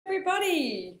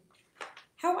everybody.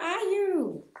 How are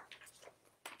you?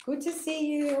 Good to see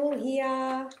you all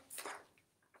here.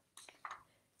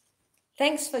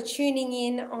 Thanks for tuning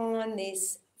in on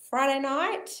this Friday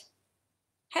night.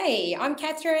 Hey, I'm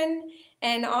Catherine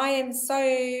and I am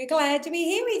so glad to be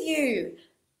here with you.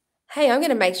 Hey, I'm going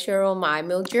to make sure all my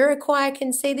Mildura choir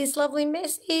can see this lovely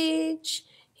message.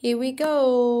 Here we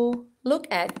go. Look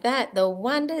at that, the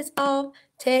wonders of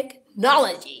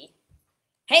technology.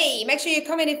 Hey, make sure you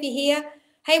comment if you're here.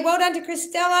 Hey, well done to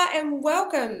Christella and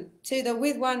welcome to the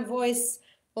With One Voice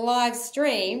live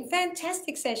stream.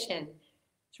 Fantastic session.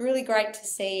 It's really great to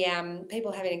see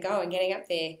people having a go and getting up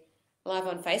there live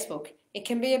on Facebook. It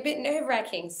can be a bit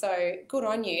nerve-wracking, so good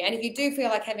on you. And if you do feel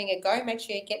like having a go, make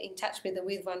sure you get in touch with the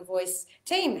With One Voice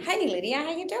team. Hey, Lydia,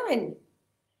 how you doing?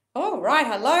 All right,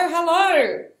 hello,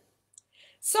 hello.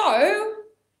 So,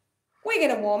 we're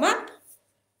going to warm up.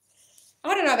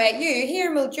 I don't know about you,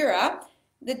 here in Mildura,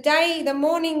 the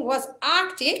morning was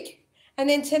Arctic, and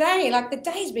then today, like the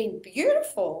day's been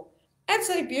beautiful,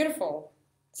 absolutely beautiful.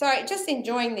 So just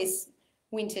enjoying this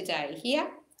winter day here.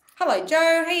 Hello,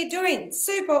 Joe, how you doing?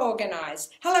 Super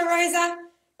organised. Hello, Rosa.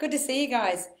 Good to see you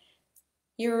guys.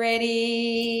 You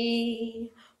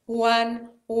ready? 1,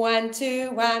 1, 2,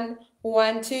 1.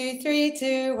 1, 2, 3,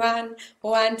 2, 1.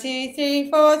 1, 2, 3,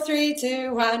 4, 3,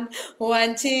 2, 1.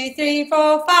 1, 2, 3,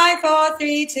 4, 5, 4,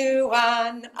 3, 2,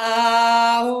 1.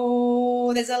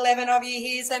 Oh, there's 11 of you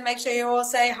here, so make sure you all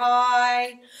say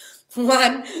hi.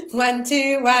 1, 1,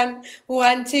 2, 1.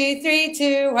 1, 2, 3,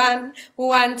 2, 1.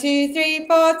 1, 2, 3,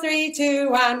 4, 3, 2,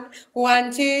 1.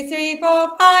 1, 2, 3,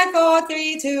 4, 5, 4,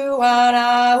 3, 2, 1.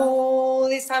 Oh,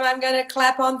 this time I'm going to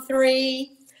clap on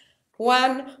 3.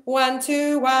 1, 1,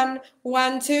 2, 1,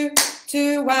 1, 2,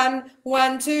 2, 1,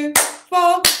 1, 2,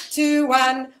 4, 2,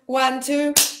 1, 1,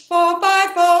 2, 4,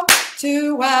 5, 4,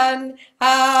 2, 1.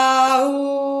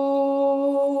 Oh.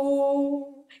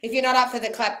 If you're not up for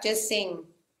the clap, just sing.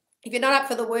 If you're not up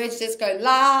for the words, just go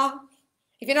la.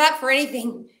 If you're not up for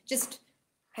anything, just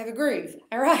have a groove.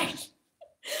 All right.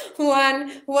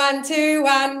 1, 1, 2,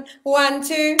 1, 1,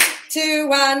 2, 2,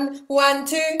 1, 1,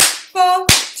 2, 4,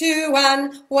 2,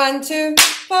 1, 1, 2,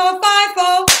 4, 5,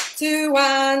 4, 2,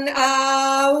 1.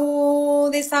 Oh,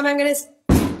 this time I'm going to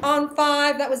on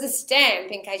 5. That was a stamp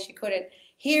in case you couldn't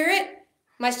hear it.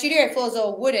 My studio floor is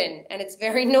all wooden and it's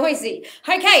very noisy.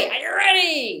 Okay, are you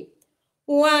ready?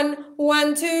 1,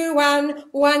 1, 2, 1,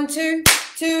 1, 2,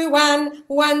 2, 1,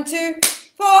 1, 2,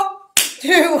 4,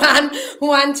 2, 1,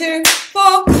 1, 2,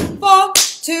 4, 4,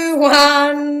 2,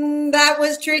 1. That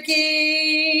was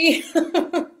tricky.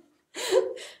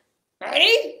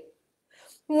 Ready?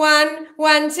 1,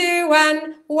 1, 2,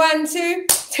 1, 1, 2,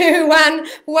 2, 1,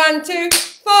 1, 2,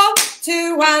 4,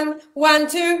 2, 1, 1,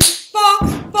 2, 4,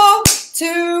 4,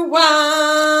 2,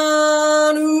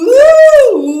 1.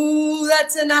 Ooh,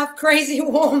 that's enough crazy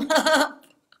warm up.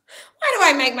 Why do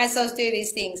I make myself do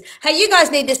these things? Hey, you guys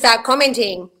need to start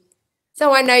commenting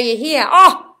so I know you're here.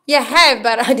 Oh, you have,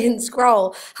 but I didn't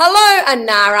scroll. Hello,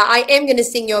 Anara. I am going to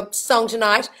sing your song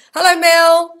tonight. Hello,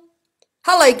 Mel.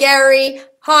 Hello, Gary.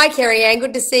 Hi, Kerry Ann.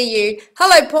 Good to see you.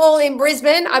 Hello, Paul in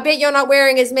Brisbane. I bet you're not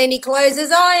wearing as many clothes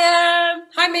as I am.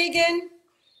 Hi, Megan.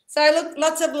 So, look,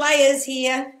 lots of layers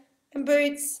here and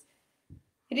boots.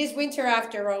 It is winter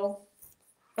after all.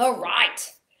 All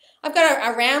right. I've got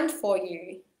a round for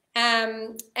you.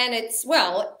 And it's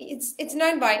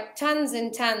known by tons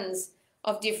and tons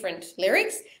of different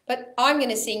lyrics, but I'm going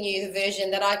to sing you the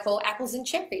version that I call Apples and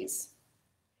Cherries.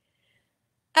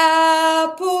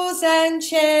 Apples and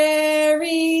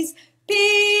cherries,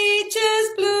 peaches,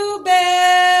 blueberries,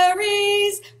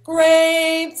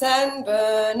 grapes and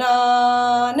bananas.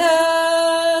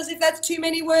 If that's too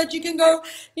many words, you can go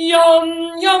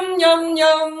yum, yum, yum,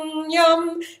 yum,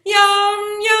 yum,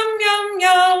 yum, yum, yum,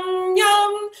 yum,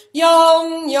 yum,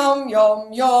 yum, yum,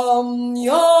 yum, yum,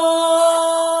 yum.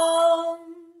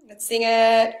 Let's sing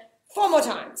it 4 more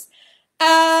times.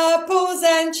 Apples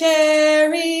and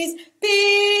cherries,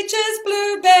 peaches,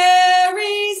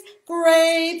 blueberries,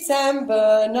 grapes and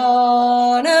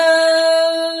bananas.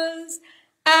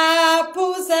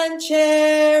 Apples and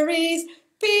cherries,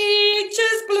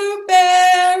 peaches,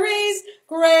 blueberries,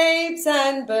 grapes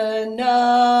and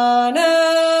bananas.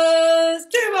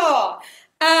 2 more.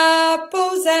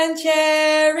 Apples and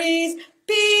cherries,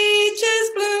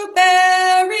 peaches,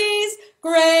 blueberries,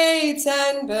 grapes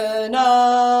and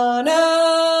bananas.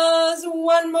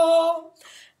 1 more.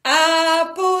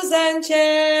 Apples and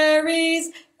cherries,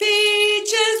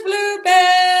 peaches,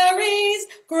 blueberries,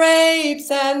 grapes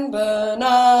and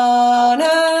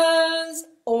bananas.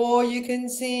 Or you you can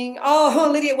sing. Oh,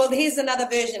 Lydia, well, here's another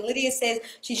version. Lydia says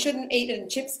she shouldn't eat it in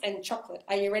chips and chocolate.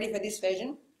 Are you ready for this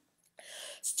version?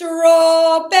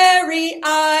 Strawberry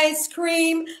ice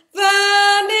cream,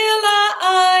 vanilla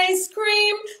ice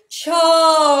cream,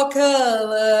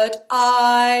 chocolate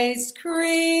ice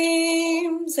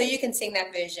cream. So you can sing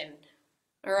that version,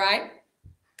 all right?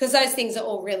 Because those things are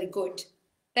all really good.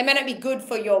 They may not be good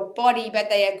for your body, but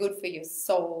they are good for your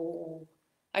soul.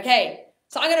 Okay,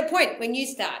 so I'm going to point when you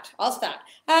start. I'll start.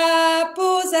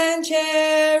 Apples and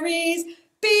cherries,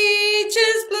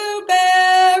 peaches,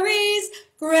 blueberries,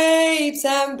 grapes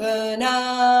and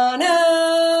bananas.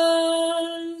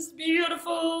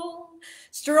 Beautiful.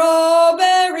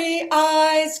 Strawberry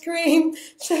ice cream,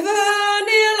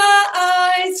 vanilla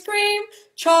ice cream,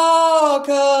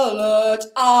 chocolate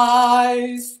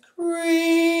ice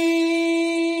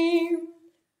cream.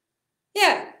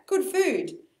 Yeah, good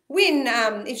food. Wynn,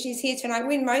 if she's here tonight,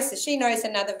 Wynn Moses, she knows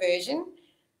another version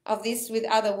of this with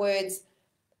other words.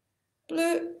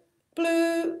 Blue,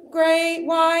 grey,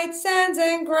 white sands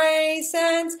and grey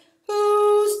sands.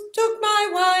 Who took my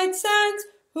white sands?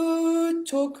 Who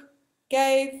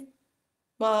gave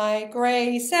my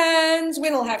grey sands?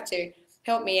 Wynn will have to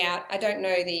help me out. I don't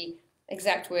know the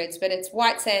exact words, but it's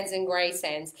white sands and grey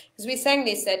sands. Because we sang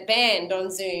this at band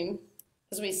on Zoom,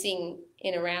 because we sing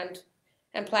in around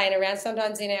and playing around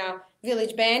sometimes in our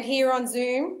village band here on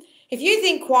Zoom. If you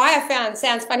think choir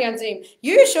sounds funny on Zoom,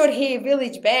 you should hear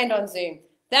village band on Zoom.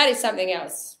 That is something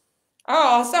else.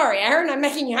 Oh, sorry, Aaron, I'm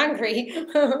making you hungry.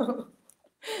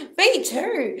 Me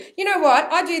too. You know what?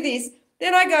 I do this,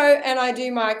 then I go and I do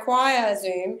my choir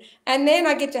Zoom, and then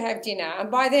I get to have dinner.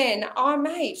 And by then, oh,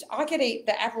 mate, I could eat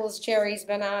the apples, cherries,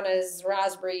 bananas,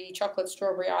 raspberry, chocolate,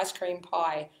 strawberry, ice cream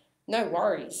pie. No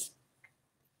worries.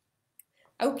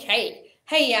 Okay.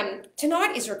 Hey,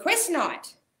 tonight is request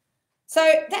night.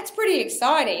 So that's pretty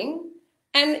exciting.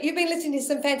 And you've been listening to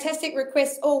some fantastic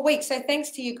requests all week. So thanks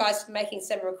to you guys for making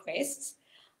some requests.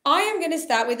 I am going to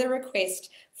start with a request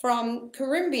from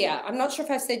Corumbia. I'm not sure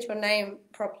if I've said your name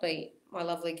properly, my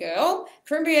lovely girl.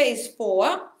 Corumbia is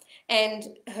 4,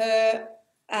 and her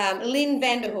Lynn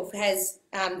Vanderhoof has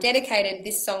dedicated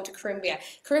this song to Corumbia.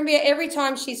 Corumbia, every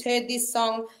time she's heard this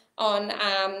song on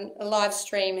a live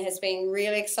stream, has been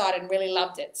really excited and really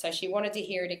loved it. So she wanted to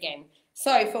hear it again.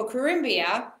 So for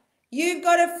Corumbia, You've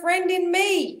Got a Friend in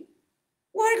Me.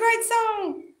 What a great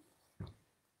song.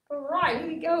 All right, here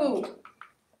we go.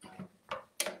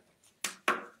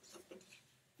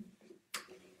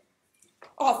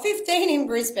 Oh, 15 in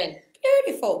Brisbane.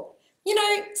 Beautiful. You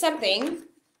know something?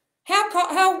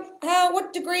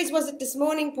 What degrees was it this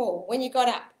morning, Paul, when you got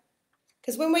up?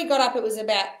 Because when we got up, it was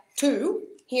about 2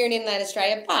 here in Inland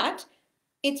Australia, but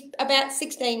it's about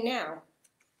 16 now.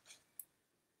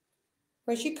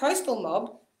 Whereas you coastal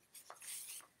mob,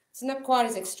 it's not quite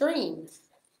as extreme.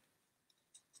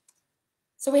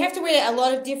 So we have to wear a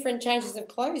lot of different changes of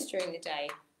clothes during the day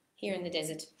here in the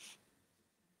desert.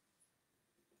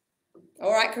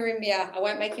 All right, Corumbia, I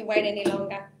won't make you wait any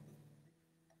longer.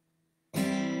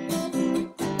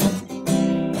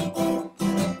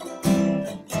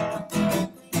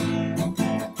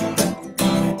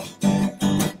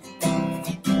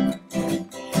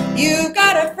 You've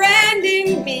got a friend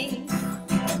in me.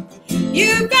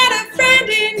 You've got a friend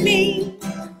in me.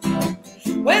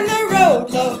 When the road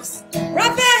looks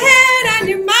rough ahead and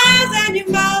you're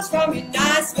miles from your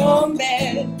nice warm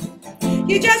bed,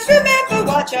 you just remember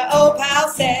what your old pal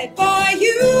said. Boy,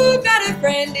 you've got a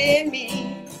friend in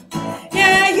me.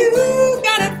 Yeah, you've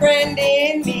got a friend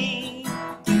in me.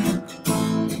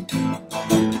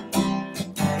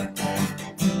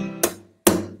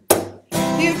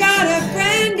 You've got a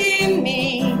friend in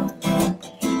me.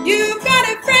 You've got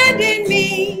a friend in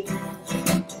me.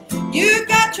 You've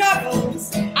got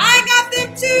troubles, I got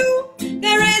them too.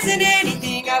 There isn't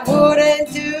anything I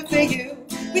wouldn't do for you.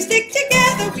 We stick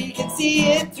together, we can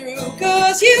see it through.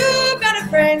 'Cause you've got a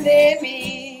friend in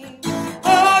me.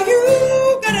 Oh,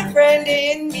 you've got a friend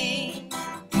in me.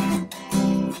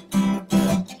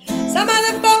 Some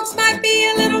other folks might be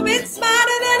a little bit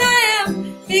smarter than I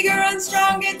am, bigger and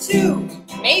stronger too,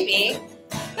 maybe.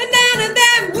 But none of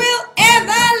them will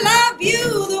ever love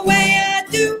you the way I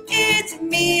do. It's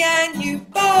me and you,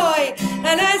 boy.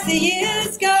 And as the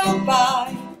years go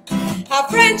by, our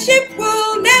friendship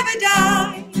will never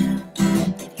die.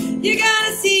 You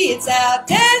gotta see it's our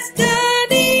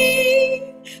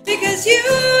destiny, because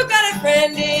you've got a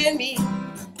friend in me.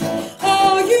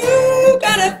 Oh, you've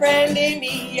got a friend in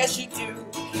me. Yes, you do.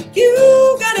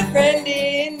 You've got a friend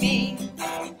in me.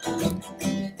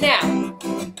 Now,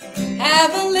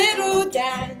 have a little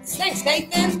dance. Thanks,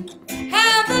 Nathan.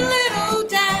 Have a little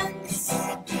dance.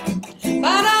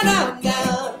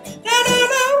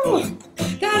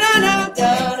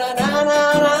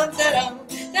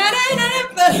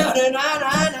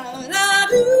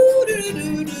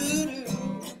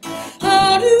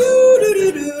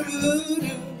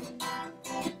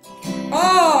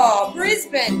 Oh,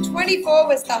 Brisbane, 24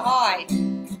 was the high.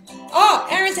 Oh,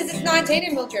 Aaron says it's 19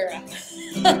 in Mildura.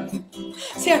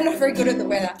 See, I'm not very good at the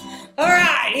weather. All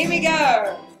right, here we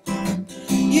go.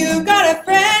 You've got a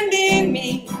friend in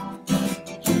me.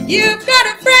 You've got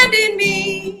a friend in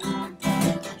me.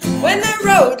 When the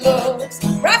road looks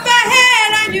rough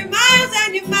ahead and you're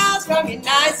miles from your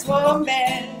nice warm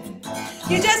bed,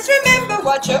 you just remember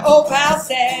what your old pal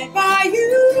said. Why,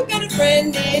 you've got a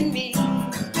friend in me.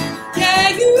 Yeah,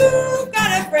 you've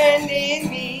got a friend in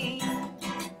me.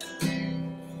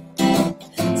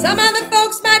 Some other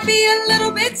folks might be a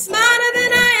little bit smarter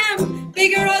than I am,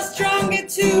 bigger or stronger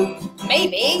too,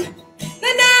 maybe.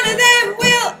 But none of them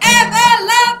will ever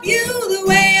love you the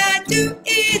way I do.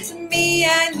 It's me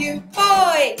and you,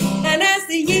 boy. And as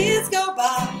the years go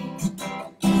by,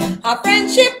 our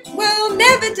friendship will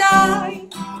never die.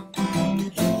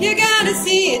 You're gonna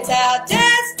see it's our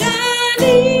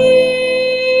destiny.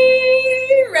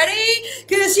 Ready?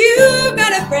 'Cause you've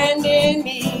got a friend in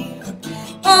me.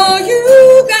 Oh,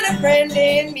 you've got a friend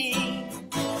in me.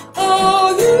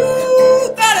 Oh,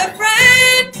 you've got a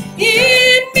friend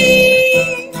in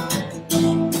me.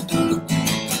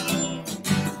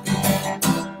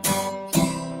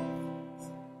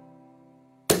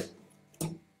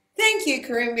 Thank you,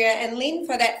 Karumbia and Lynn,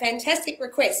 for that fantastic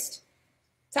request.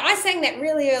 So I sang that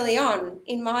really early on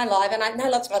in my live, and I know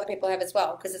lots of other people have as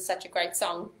well because it's such a great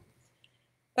song.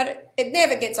 But it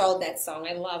never gets old, that song.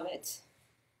 I love it.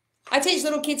 I teach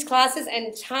little kids classes,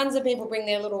 and tons of people bring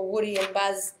their little Woody and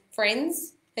Buzz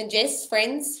friends and Jess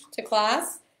friends to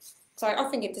class. So I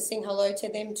often get to sing hello to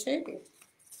them too.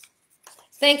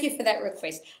 Thank you for that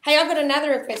request. Hey, I've got another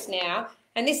request now,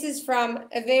 and this is from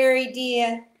a very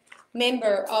dear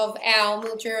member of our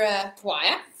Mildura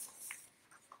choir.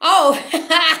 Oh,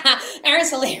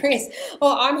 Aaron's hilarious.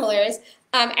 Well, I'm hilarious.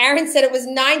 Aaron said it was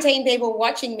 19 people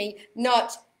watching me,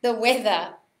 not the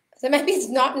weather. So maybe it's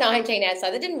not 19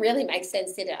 outside. That didn't really make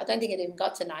sense, did it? I don't think it even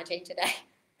got to 19 today.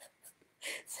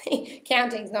 See,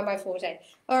 counting's not my forte.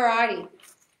 Alrighty.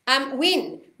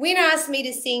 Win asked me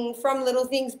to sing From Little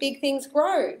Things, Big Things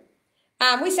Grow.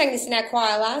 We sang this in our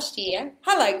choir last year.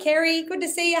 Hello, Kerry. Good to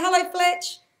see you. Hello,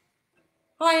 Fletch.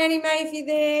 Hi, Annie Mae, if you're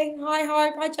there. Hi,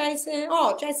 Hope. Hi, Jason.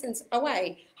 Oh, Jason's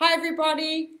away. Hi,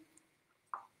 everybody.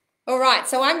 All right,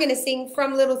 so I'm going to sing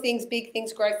From Little Things, Big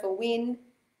Things Grow for Win.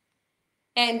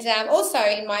 And also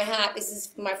in my heart, this is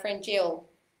for my friend Jill.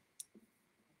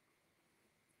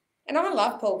 And I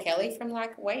love Paul Kelly from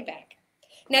like way back.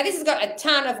 Now this has got a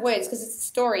ton of words because it's a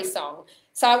story song.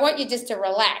 So I want you just to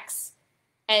relax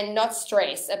and not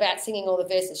stress about singing all the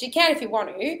verses. You can if you want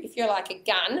to. If you're like a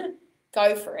gun,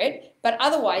 go for it. But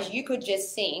otherwise you could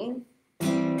just sing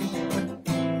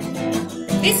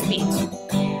this bit.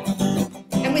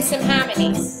 And with some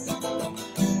harmonies.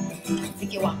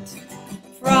 If you want.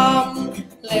 From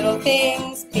little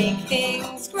things, big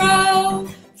things grow.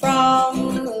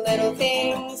 From little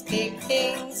things, big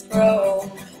things grow.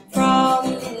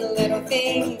 From little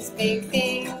things, big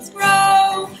things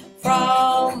grow.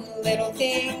 From little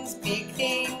things, big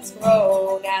things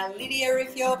grow. Now, Lydia,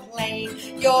 if you're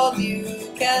playing your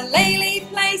ukulele,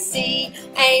 play C,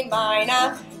 A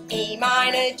minor, E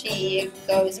minor, G. It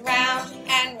goes round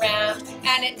and round,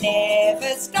 and it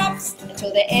never stops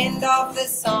until the end of the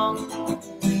song.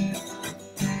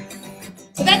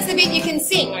 So that's the bit you can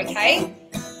sing, okay?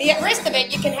 The rest of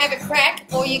it you can have a crack,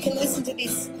 or you can listen to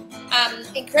this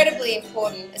incredibly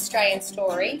important Australian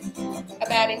story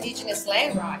about Indigenous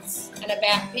land rights and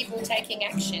about people taking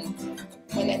action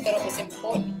when they thought it was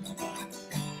important.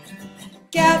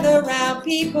 Gather round,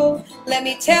 people, let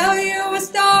me tell you a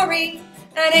story,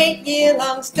 an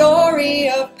 8-year-long story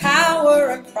of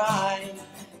power and pride.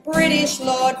 British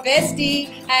Lord Vestey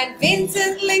and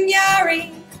Vincent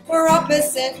Lingiari were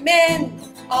opposite men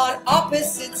on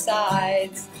opposite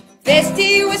sides.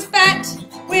 Vestey was fat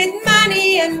with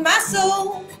money and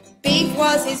muscle. Beef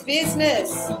was his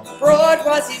business, broad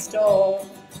was his door.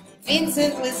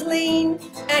 Vincent was lean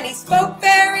and he spoke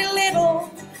very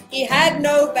little. He had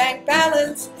no bank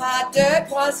balance, hard dirt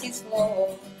was his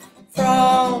floor.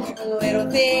 From little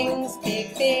things,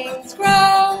 big things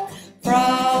grow.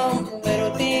 From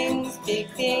little things, big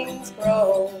things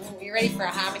grow. Are you ready for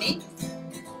a harmony?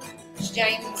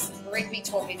 James Rigby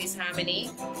taught me this harmony.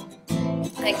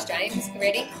 Thanks, James. You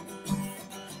ready?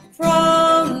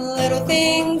 From little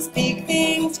things, big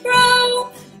things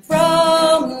grow.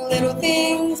 From little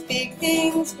things, big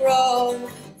things grow.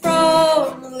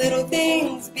 From little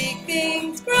things, big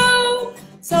things grow.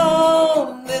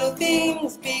 Some little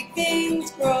things, big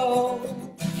things grow.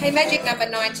 Hey, magic number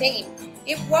 19.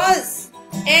 It was.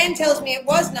 Anne tells me it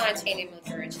was 19 in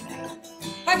Mildura today.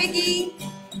 Hi, Vicky.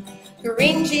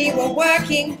 Gurindji were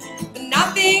working for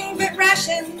nothing but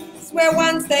rations, where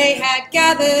once they had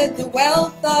gathered the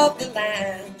wealth of the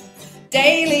land.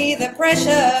 Daily the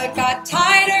pressure got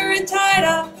tighter and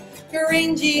tighter.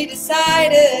 Gurindji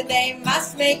decided they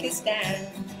must make a stand.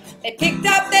 They picked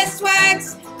up their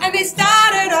swags and they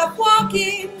started off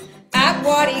walking. At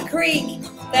Waddy Creek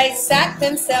they sat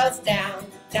themselves down.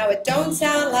 Now it don't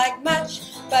sound like much,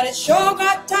 but it sure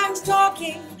got tongues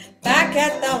talking. Back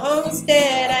at the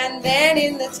homestead and then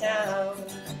in the town.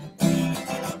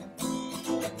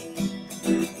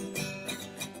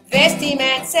 Vesty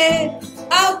man said,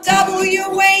 I'll double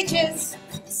your wages,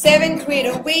 7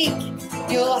 quid a week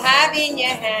you'll have in your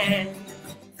hand.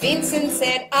 Vincent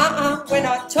said, we're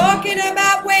not talking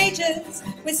about wages,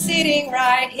 we're sitting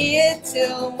right here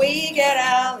till we get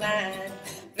our land.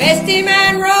 Vesty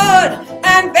man roared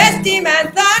and Vesty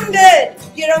man thundered,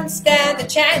 you don't stand the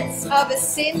chance of a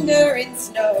cinder in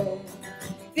snow.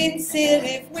 Vincent,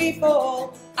 if we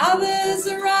fall, others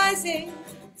are rising.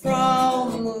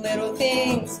 From little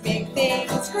things, big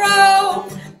things grow.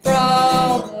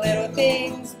 From little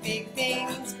things, big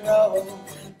things grow.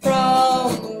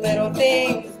 From little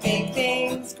things, big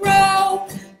things grow.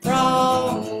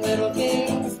 From little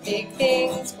things, big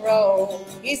things grow.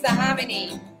 Here's the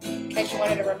harmony, in case you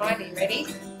wanted to remind me. Ready?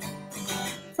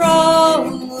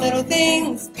 From little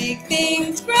things, big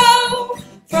things grow.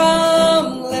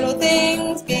 From little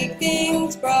things, big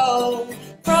things grow.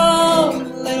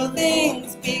 From little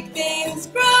things, big things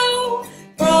grow.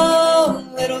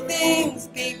 From little things,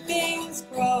 big things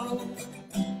grow.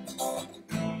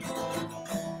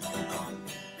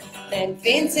 Then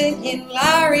Vincent and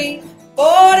Larry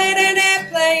boarded an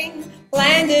airplane,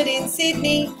 landed in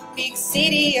Sydney, big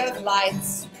city of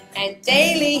lights. And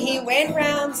daily he went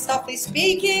round softly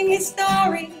speaking his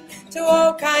story to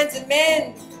all kinds of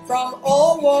men from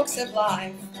all walks of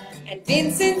life. And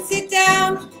Vincent sit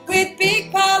down with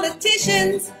big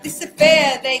politicians. This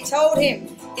affair, they told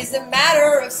him, is a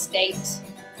matter of state.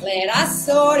 Let us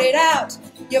sort it out,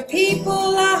 your people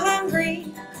are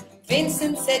hungry.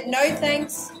 Vincent said, no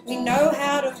thanks, we know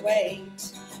how to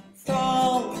wait.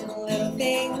 From little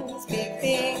things, big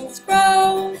things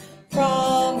grow.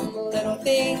 From little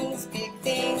things, big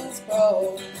things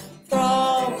grow.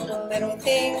 From little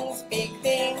things, big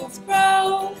things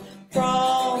grow.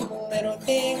 From little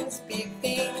things, big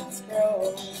things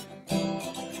grow.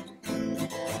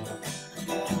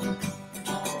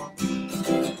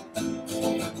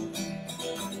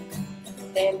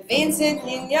 Then Vincent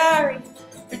Nyari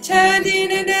returned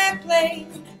in an airplane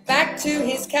back to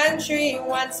his country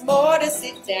once more to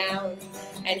sit down.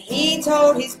 And he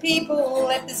told his people,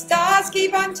 let the stars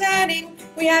keep on turning.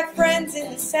 We have friends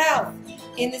in the south,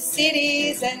 in the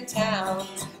cities and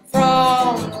towns.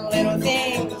 From little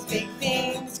things, big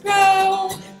things grow.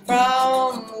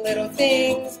 From little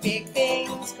things, big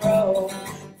things grow.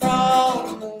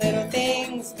 From little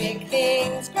things, big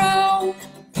things grow.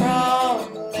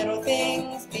 From little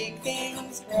things, big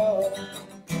things grow.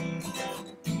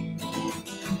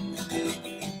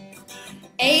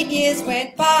 8 years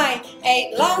went by,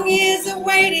 8 long years of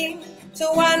waiting,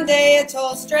 till one day a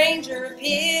tall stranger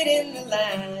appeared in the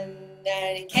land.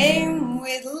 And he came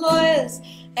with lawyers,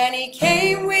 and he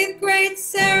came with great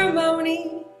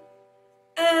ceremony,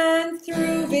 and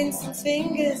through Vincent's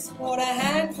fingers poured a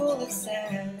handful of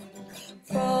sand.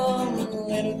 From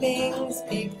little things,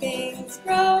 big things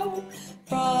grow.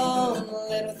 From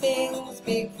little things,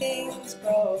 big things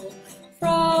grow.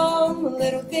 From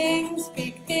little things,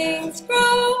 big things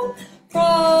grow.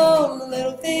 From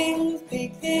little things,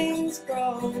 big things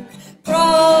grow.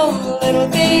 From little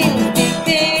things, big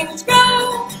things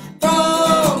grow.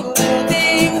 From little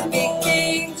things, big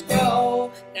things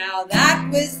grow. Now that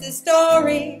was the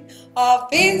story of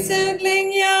Vincent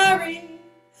Nyari.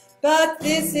 But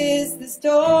this is the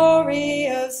story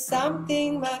of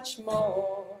something much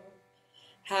more.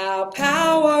 How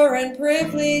power and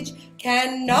privilege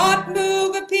cannot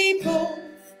move a people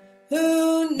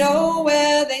who know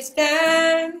where they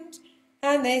stand,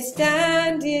 and they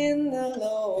stand in the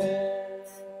Lord.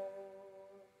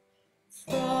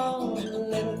 From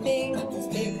little things,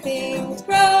 big things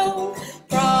grow.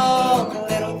 From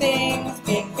little things,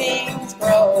 big things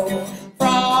grow.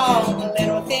 From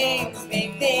little things,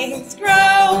 big things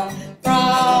grow.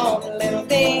 From little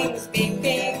things, big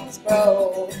things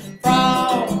grow.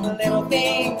 From little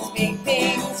things, big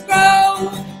things grow.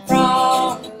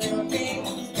 From little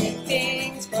things, big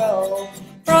things grow.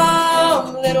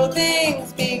 From little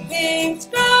things, big things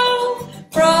grow.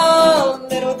 From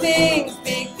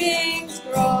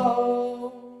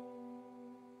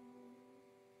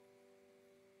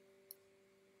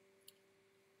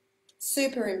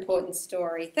Super important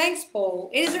story. Thanks, Paul.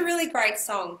 It is a really great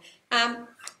song.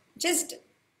 Just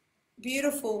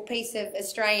beautiful piece of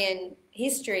Australian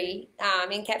history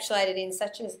encapsulated in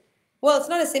such a, well, it's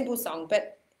not a simple song,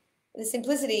 but the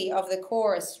simplicity of the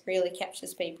chorus really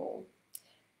captures people.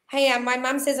 Hey, my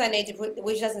mum says I need to put,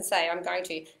 which doesn't say, I'm going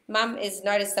to. Mum has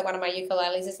noticed that one of my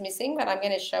ukuleles is missing, but I'm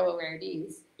going to show her where it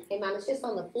is. Hey, Mum, it's just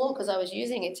on the floor because I was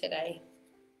using it today.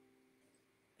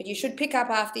 But you should pick up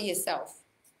after yourself.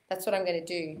 That's what I'm going to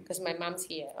do because my mum's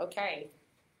here. Okay.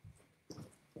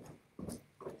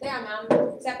 There, Mum.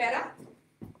 Is that better?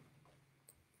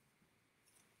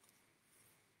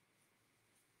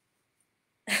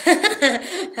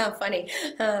 How funny.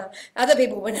 Other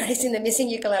people were noticing the missing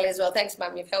ukulele as well. Thanks,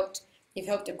 Mum. You've helped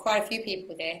quite a few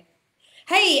people there.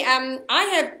 Hey, I'm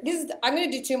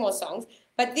going to do 2 more songs,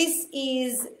 but this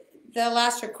is the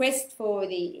last request for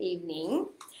the evening.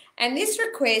 And this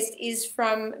request is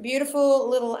from beautiful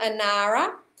little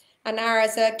Anara. Anara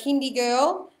is a kindy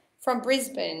girl from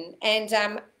Brisbane. And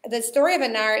the story of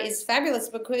Anara is fabulous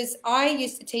because I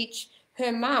used to teach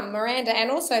her mum, Miranda, and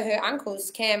also her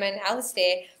uncles, Cam and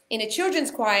Alistair, in a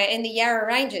children's choir in the Yarra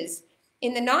Ranges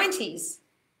in the 90s.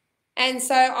 And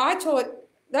so I taught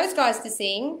those guys to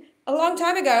sing a long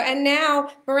time ago. And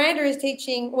now Miranda is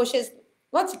teaching, well, she has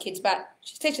lots of kids, but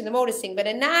she's teaching them all to sing. But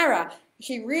Anara,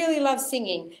 she really loves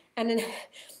singing. And then,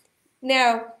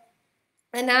 now,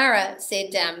 Anara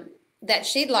said that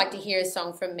she'd like to hear a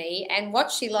song from me, and what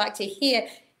she'd like to hear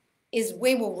is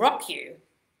We Will Rock You.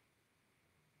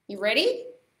 You ready?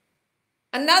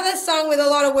 Another song with a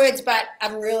lot of words, but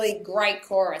a really great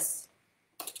chorus.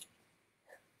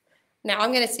 Now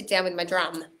I'm going to sit down with my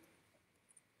drum.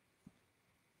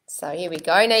 So here we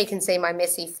go. Now you can see my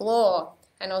messy floor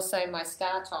and also my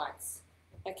star tights.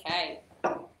 Okay.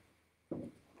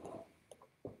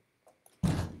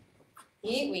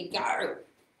 Here we go.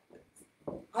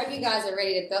 Hope you guys are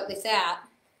ready to belt this out.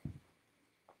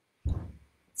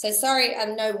 So sorry,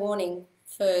 no warning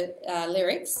for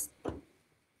lyrics,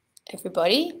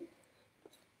 everybody,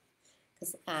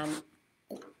 because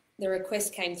the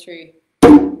request came through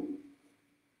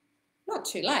not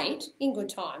too late, in good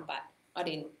time, but I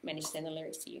didn't manage to send the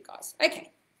lyrics to you guys.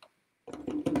 Okay.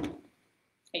 Are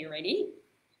you ready?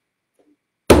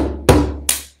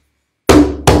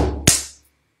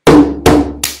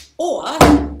 Or,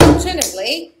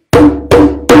 alternatively,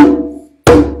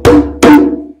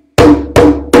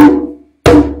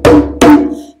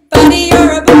 buddy,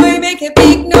 you're a boy, make a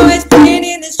big noise, playing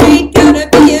in the street, gonna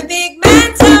be a big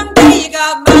man someday. You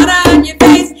got mud on your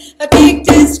face, a big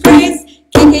disgrace,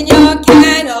 kicking your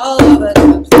can all over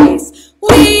the place.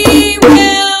 We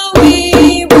will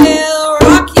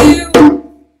rock you.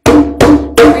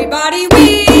 Everybody,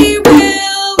 we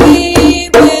will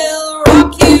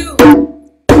rock you.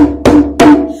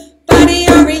 Buddy,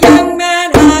 you're a young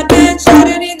man, hard man,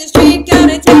 shouting in the street,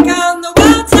 gonna take on the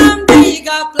world someday. You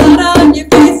got blood on your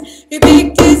face, you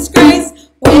big disgrace,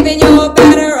 waving your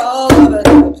banner all over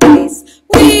the place.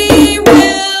 We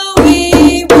will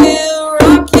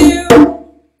rock you.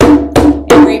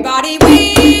 Everybody,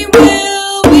 we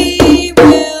will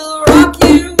rock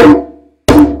you.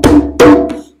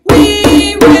 We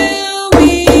will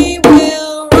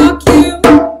rock you.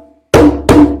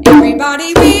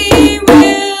 Everybody, we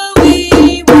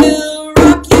will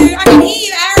rock you. I can hear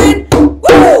you, Aaron.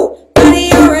 Woo! Buddy,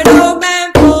 you're an old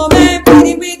man, poor man,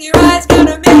 pleading with your eyes,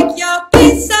 gonna make your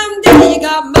peace someday. You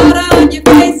got mud on your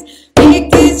face,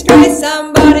 big disgrace,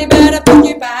 somebody better put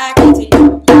you back into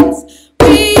your place.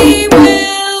 We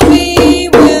will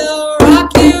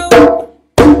rock you.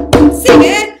 Sing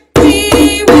it.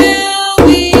 We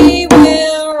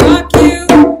will rock you.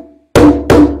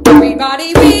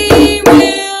 Everybody, we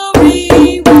will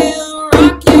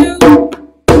rock you.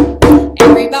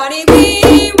 Everybody,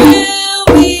 we will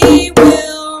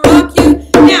rock you.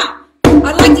 Now,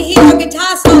 I'd like to hear your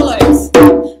guitar solos.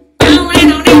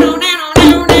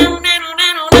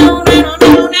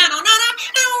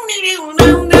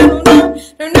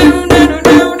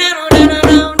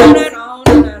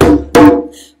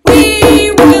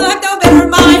 We will have no better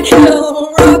mind,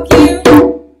 we'll rock you.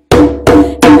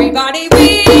 Everybody,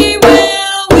 we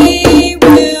will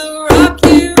rock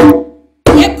you.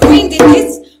 Yep, Queen did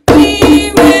this.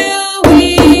 We will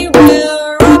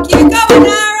rock you. Go,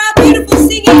 Anara, beautiful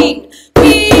singing.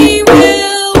 We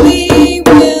will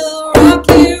rock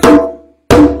you.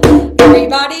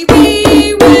 Everybody,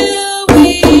 we will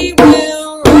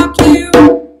rock you.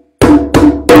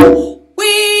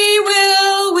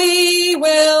 We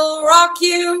will rock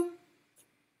you.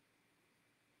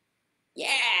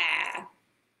 Yeah.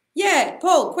 Yeah,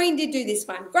 Paul, Queen did do this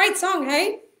one. Great song,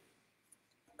 hey?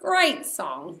 Great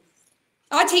song.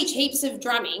 I teach heaps of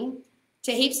drumming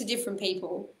to heaps of different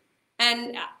people,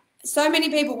 and so many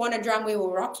people want to drum We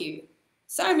Will Rock You.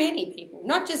 So many people,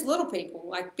 not just little people,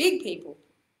 like big people,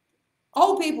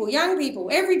 old people, young people,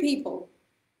 every people.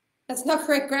 That's not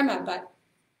correct grammar, but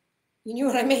you knew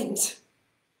what I meant.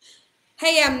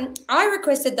 Hey, I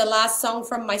requested the last song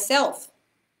from myself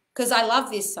because I love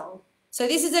this song. So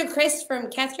this is a request from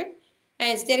Catherine, and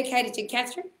it's dedicated to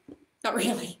Catherine. Not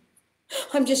really.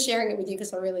 I'm just sharing it with you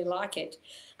because I really like it.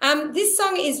 This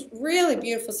song is really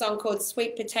beautiful song called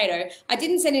Sweet Potato. I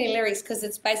didn't send any lyrics because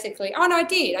it's basically, oh no, I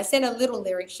did. I sent a little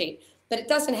lyric sheet, but it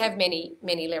doesn't have many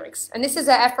lyrics. And this is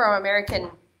an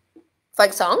Afro-American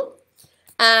folk song,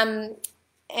 and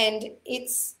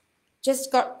it's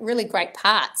just got really great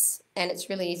parts, and it's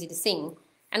really easy to sing.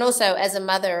 And also, as a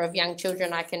mother of young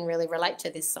children, I can really relate to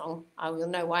this song. I will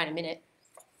know why in a minute.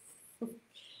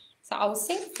 So I will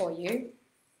sing it for you.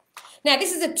 Now,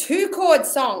 this is a 2-chord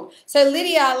song. So,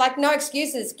 Lydia, like, no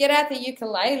excuses. Get out the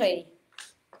ukulele.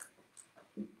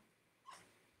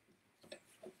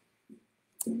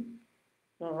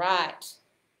 All right.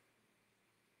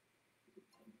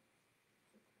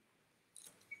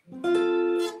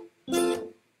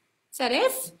 Is that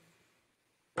F?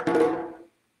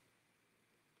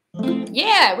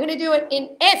 Yeah, we're going to do it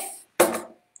in F.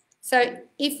 So,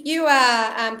 if you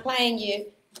are playing your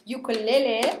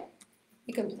ukulele,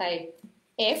 you can play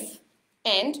F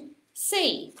and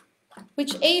C,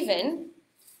 which even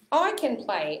I can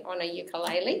play on a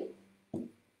ukulele.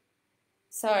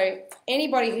 So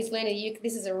anybody who's learning ukulele,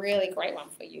 this is a really great one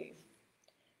for you.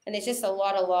 And there's just a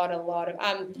lot of,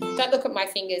 don't look at my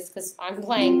fingers because I'm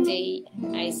playing D,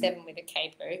 A7 with a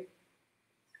capo.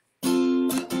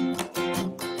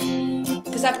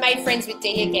 Because I've made friends with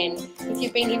D again. If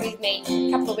you've been here with me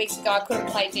a couple of weeks ago, I couldn't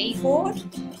play D chord.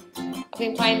 I've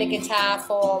been playing the guitar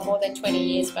for more than 20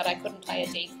 years, but I couldn't play a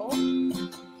D chord.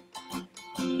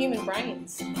 Human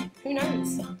brains. Who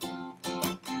knows?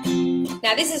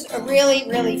 Now this is a really,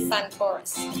 really fun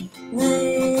chorus.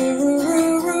 Roo,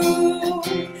 roo, roo,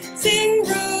 sing,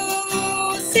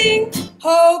 roo, sing,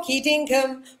 hokey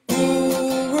dinkum. Roo,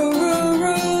 roo, roo,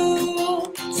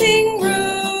 roo, sing,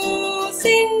 roo,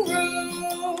 sing, roo.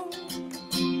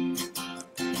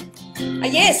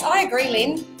 Yes, I agree,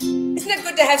 Lynn. Isn't it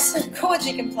good to have some chords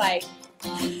you can play?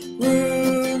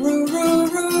 Roo, roo, roo,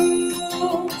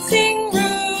 roo, sing,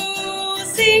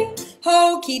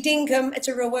 hokey dinkum. It's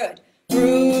a real word.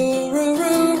 Roo, roo,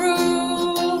 roo,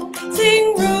 roo,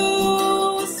 sing,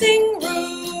 roo, sing,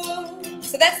 roo.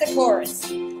 So that's the chorus.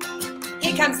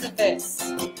 Here comes the verse.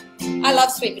 I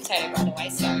love Sweet Potato, by the way,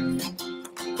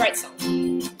 so great song.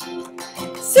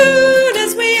 Soon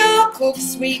as we all cook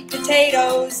sweet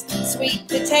potatoes, sweet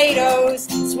potatoes,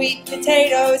 sweet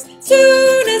potatoes.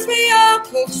 Soon as we all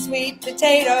cook sweet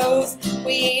potatoes,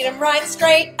 we eat them right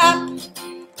straight up.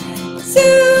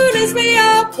 Soon as we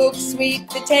all cook sweet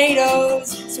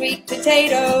potatoes, sweet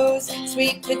potatoes,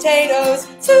 sweet potatoes.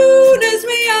 Soon as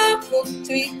we all cook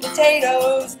sweet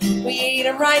potatoes, we eat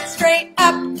them right straight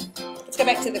up. Let's go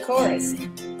back to the chorus.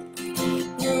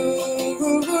 Roo,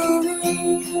 roo, roo,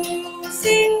 roo,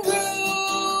 sing,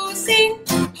 roo, sing,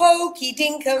 hokey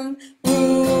dinkum.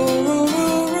 Roo, roo,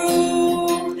 roo,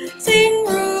 roo, sing,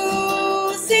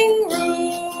 roo, sing,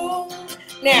 roo.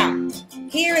 Now,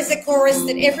 here is a chorus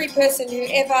that every person who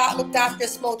ever looked after a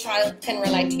small child can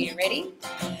relate to. You ready?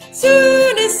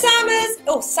 Soon as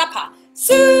supper.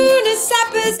 Soon as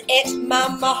supper's et,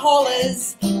 mama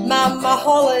hollers, mama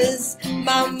hollers,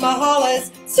 mama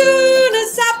hollers. Soon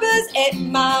as supper's et,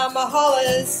 mama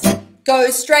hollers, go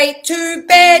straight to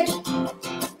bed.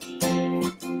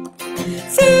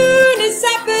 Soon as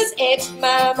supper's et,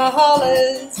 mama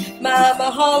hollers, mama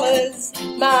hollers,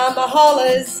 mama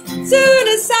hollers. Soon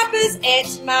as supper's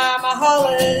et, mama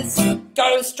hollers,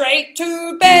 go straight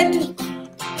to bed.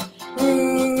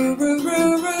 Roo, roo,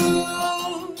 roo,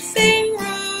 roo, sing,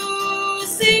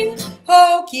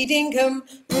 hokey dinkum.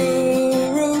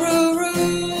 Roo, roo, roo,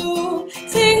 roo,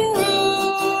 sing,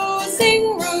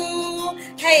 roo.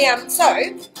 Hey, so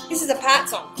this is a part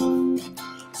song.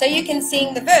 So you can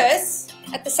sing the verse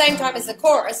at the same time as the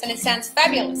chorus, and it sounds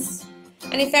fabulous.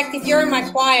 And in fact, if you're in my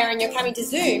choir and you're coming to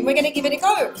Zoom, we're going to give it a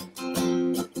go.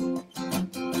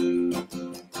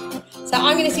 So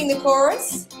I'm going to sing the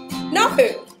chorus. No,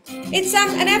 it's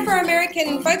an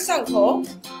Afro-American folk song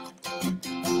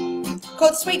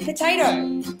called Sweet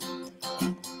Potato.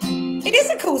 It is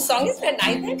a cool song, isn't it,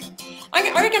 Nathan?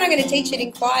 I reckon I'm going to teach it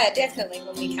in choir, definitely,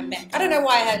 when we come back. I don't know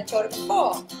why I hadn't taught it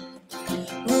before.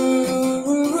 Roo,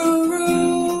 roo, roo,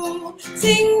 roo,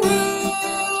 sing,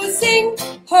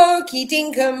 hokey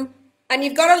dinkum. And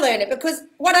you've got to learn it, because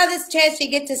what other chance do you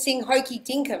get to sing Hokey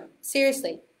Dinkum?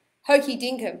 Seriously, Hokey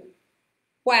Dinkum.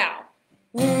 Wow.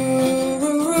 Roo,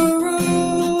 roo, roo,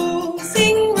 roo.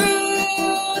 Sing,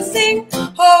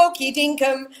 Hokey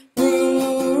Dinkum.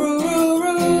 Roo, roo, roo,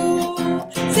 roo.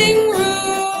 Sing,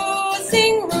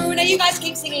 roo. Now you guys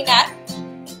keep singing that,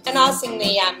 and I'll sing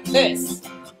the verse.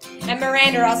 And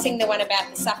Miranda, I'll sing the one about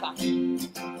the supper.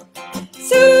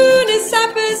 Soon as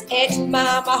supper's et,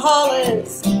 Mama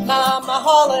hollers, Mama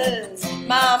hollers,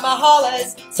 Mama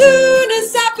hollers. Soon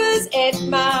as supper's et,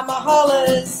 Mama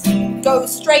hollers, go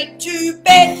straight to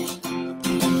bed.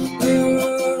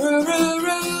 Roo, roo, roo,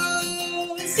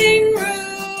 roo.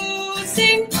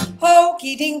 Sing,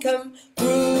 Hokey Dinkum.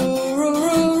 Roo, roo,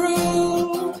 roo,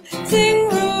 roo. Sing,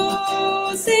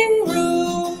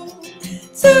 roo.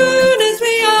 Soon as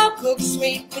we all cook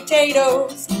sweet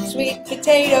potatoes, sweet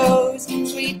potatoes,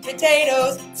 sweet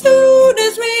potatoes. Soon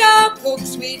as we all cook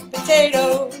sweet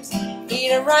potatoes,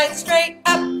 eat 'em right straight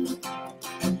up.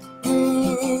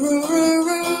 Roo, roo, roo,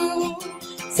 roo.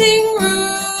 Sing,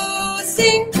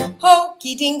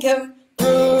 Hokey Dinkum.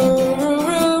 Roo, roo,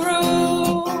 roo,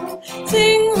 roo.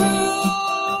 Sing, roo.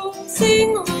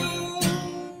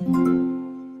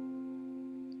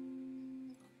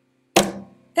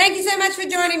 Thank you so much for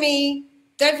joining me.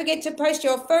 Don't forget to post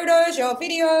your photos, your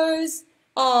videos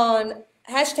on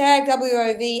hashtag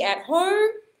WOV at home.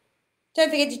 Don't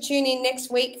forget to tune in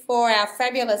next week for our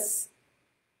fabulous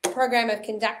program of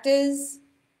conductors.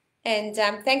 And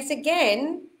thanks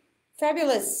again,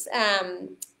 fabulous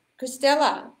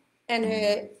Christella and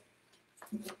her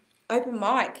open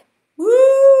mic.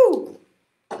 Woo!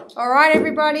 All right,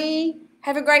 everybody.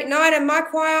 Have a great night. And my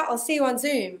choir, I'll see you on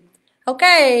Zoom.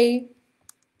 Okay.